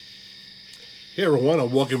Hey everyone,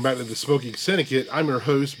 and welcome back to the Smoking Syndicate. I'm your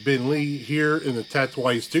host, Ben Lee, here in the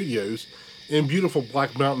Tatooine Studios in beautiful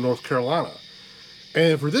Black Mountain, North Carolina.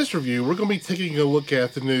 And for this review, we're going to be taking a look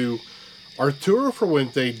at the new Arturo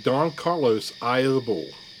Fuente Don Carlos Eye of the Bull.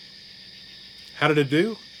 How did it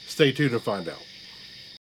do? Stay tuned to find out.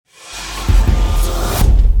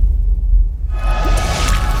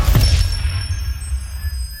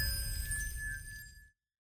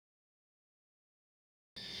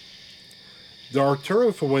 The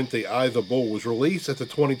Arturo Fuente Eye of the Bull was released at the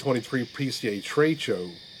 2023 PCA trade show,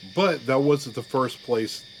 but that wasn't the first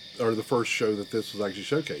show that this was actually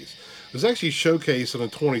showcased. It was actually showcased in the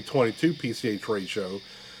 2022 PCA trade show,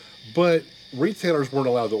 but retailers weren't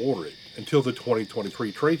allowed to order it until the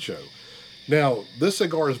 2023 trade show. Now, this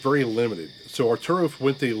cigar is very limited, so Arturo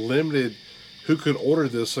Fuente limited who could order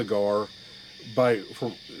this cigar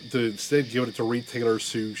to instead give it to retailers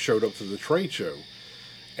who showed up to the trade show.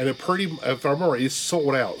 And if I remember, it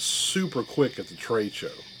sold out super quick at the trade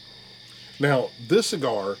show. Now, this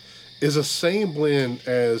cigar is the same blend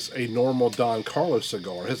as a normal Don Carlos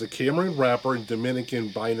cigar. It has a Cameroon wrapper and Dominican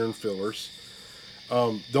binder and fillers.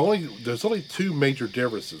 There's only two major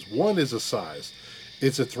differences. One is the size.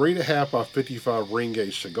 It's a 3.5 by 55 ring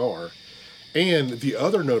gauge cigar. And the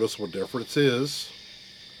other noticeable difference is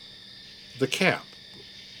the cap.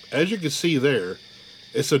 As you can see there,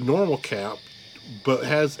 it's a normal cap, but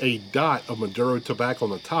has a dot of Maduro tobacco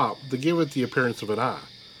on the top to give it the appearance of an eye.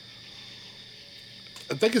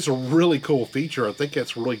 I think it's a really cool feature. I think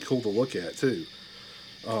that's really cool to look at too.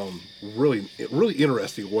 Really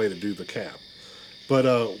interesting way to do the cap. But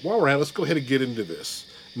while we're at it, let's go ahead and get into this.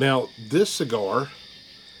 Now, this cigar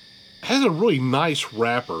has a really nice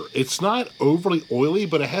wrapper. It's not overly oily,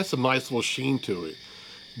 but it has a nice little sheen to it.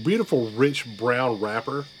 Beautiful, rich brown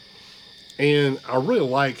wrapper. And I really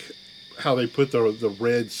like how they put the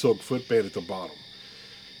red silk footband at the bottom.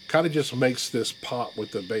 Kind of just makes this pop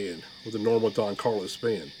with the band, with the normal Don Carlos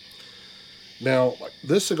band. Now,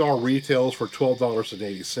 this cigar retails for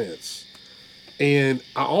 $12.80. And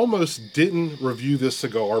I almost didn't review this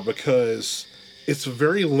cigar because it's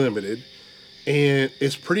very limited and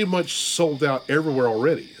it's pretty much sold out everywhere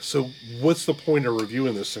already. So what's the point of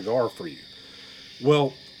reviewing this cigar for you?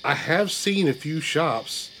 Well, I have seen a few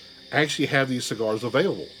shops actually have these cigars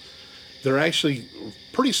available. They're actually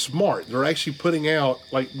pretty smart. They're actually putting out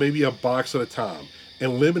like maybe a box at a time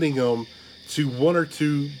and limiting them to one or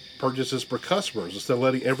two purchases per customers instead of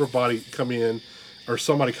letting everybody come in or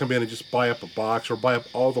somebody come in and just buy up a box or buy up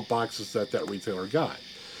all the boxes that retailer got.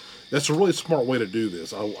 That's a really smart way to do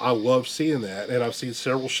this. I love seeing that, and I've seen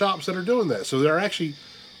several shops that are doing that. So there actually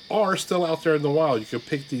are still out there in the wild. You can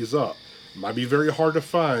pick these up. It might be very hard to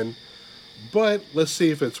find, but let's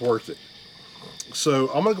see if it's worth it. So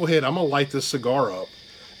I'm going to go ahead, I'm going to light this cigar up,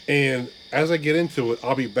 and as I get into it,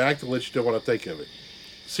 I'll be back to let you know what I think of it.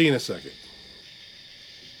 See you in a second.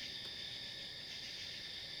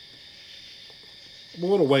 I'm a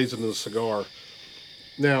little ways into the cigar.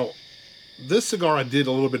 Now, this cigar I did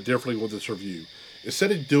a little bit differently with this review.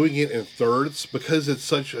 Instead of doing it in thirds, because it's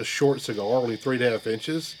such a short cigar, only 3.5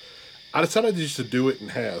 inches, I decided just to do it in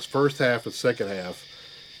halves, first half and second half,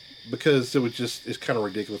 because it's kind of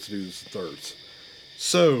ridiculous to do this in thirds.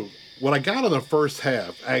 So what I got on the first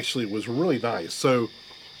half actually was really nice. So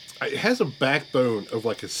it has a backbone of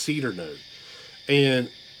like a cedar note,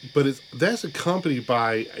 but that's accompanied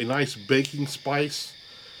by a nice baking spice,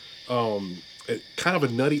 kind of a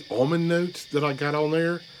nutty almond note that I got on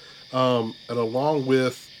there, and along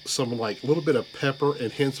with some like a little bit of pepper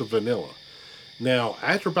and hints of vanilla. Now,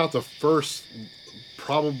 after about the first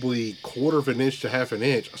probably quarter of an inch to half an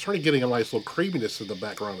inch, I started getting a nice little creaminess in the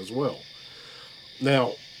background as well.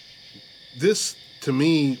 Now, this to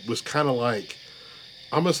me was kind of like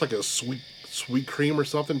almost like a sweet cream or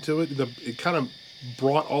something to it. It kind of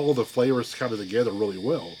brought all the flavors kind of together really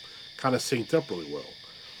well, kind of synced up really well.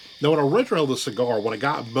 Now, when I retrohaled the cigar, what I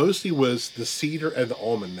got mostly was the cedar and the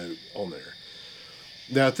almond note on there.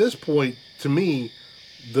 Now, at this point, to me,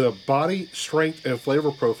 the body strength and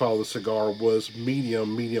flavor profile of the cigar was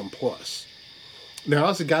medium plus. Now,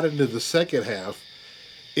 as I got into the second half,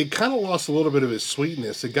 it kind of lost a little bit of its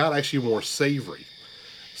sweetness. It got actually more savory.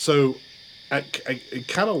 So it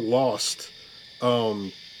kind of lost,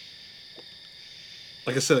 like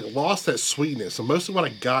I said, it lost that sweetness. And most of what I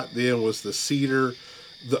got then was the cedar,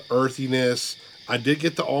 the earthiness. I did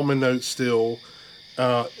get the almond note still,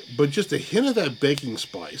 but just a hint of that baking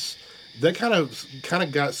spice. That kind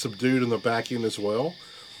of got subdued in the back end as well.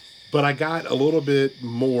 But I got a little bit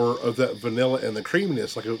more of that vanilla and the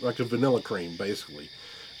creaminess, like a vanilla cream, basically,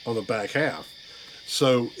 on the back half.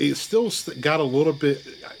 So it still got a little bit.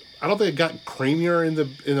 I don't think it got creamier in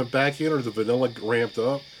the back end or the vanilla ramped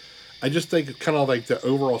up. I just think kind of like the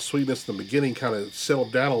overall sweetness in the beginning kind of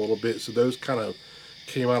settled down a little bit, so those kind of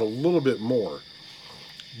came out a little bit more.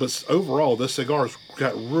 But overall, this cigar's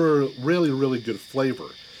got really, really good flavor.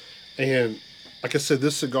 And like I said,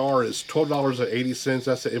 this cigar is $12.80.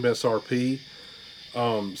 That's the MSRP.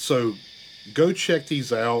 So go check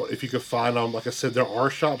these out if you can find them. Like I said, there are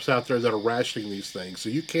shops out there that are rationing these things, so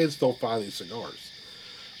you can still find these cigars.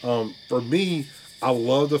 For me, I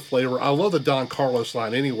love the flavor. I love the Don Carlos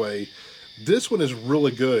line anyway. This one is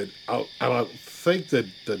really good. I think that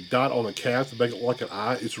the dot on the cap to make it look like an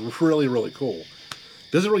eye is really, really cool.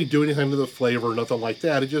 Doesn't really do anything to the flavor, nothing like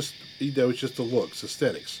that. It just, it's just the looks,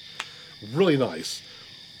 aesthetics. Really nice.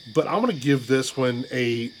 But I'm going to give this one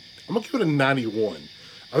I'm going to give it a 91.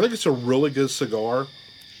 I think it's a really good cigar.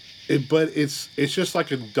 But it's just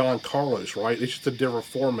like a Don Carlos, right? It's just a different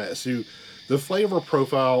format. So the flavor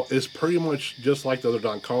profile is pretty much just like the other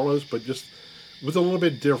Don Carlos, but just with a little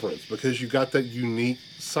bit difference because you got that unique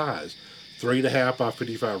size, 3.5 by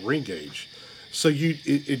 55 ring gauge. So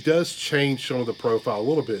it does change some of the profile a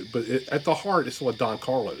little bit, but at the heart, it's still a Don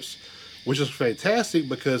Carlos, which is fantastic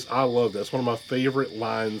because I love that. It's one of my favorite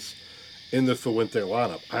lines in the Fuente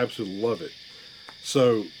lineup. I absolutely love it.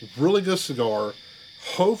 So really good cigar.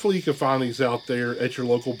 Hopefully you can find these out there at your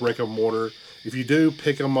local brick and mortar. If you do,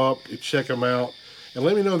 pick them up, check them out, and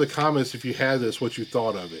let me know in the comments if you had this, what you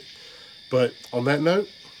thought of it. But on that note,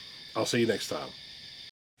 I'll see you next time.